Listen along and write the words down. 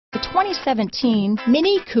2017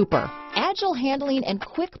 Mini Cooper. Agile handling and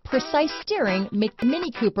quick, precise steering make the Mini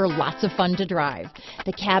Cooper lots of fun to drive.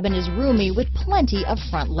 The cabin is roomy with plenty of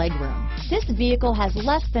front legroom. This vehicle has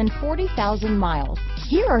less than 40,000 miles.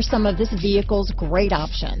 Here are some of this vehicle's great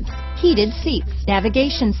options: heated seats,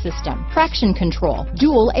 navigation system, traction control,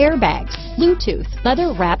 dual airbags, Bluetooth,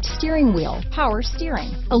 leather-wrapped steering wheel, power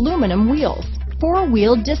steering, aluminum wheels,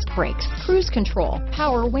 four-wheel disc brakes, cruise control,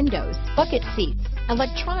 power windows, bucket seats,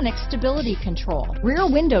 electronic stability control, rear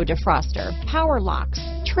window defroster, power locks,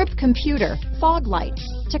 trip computer, fog lights,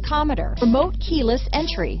 tachometer, remote keyless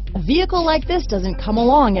entry. A vehicle like this doesn't come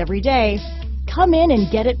along every day. Come in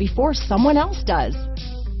and get it before someone else does.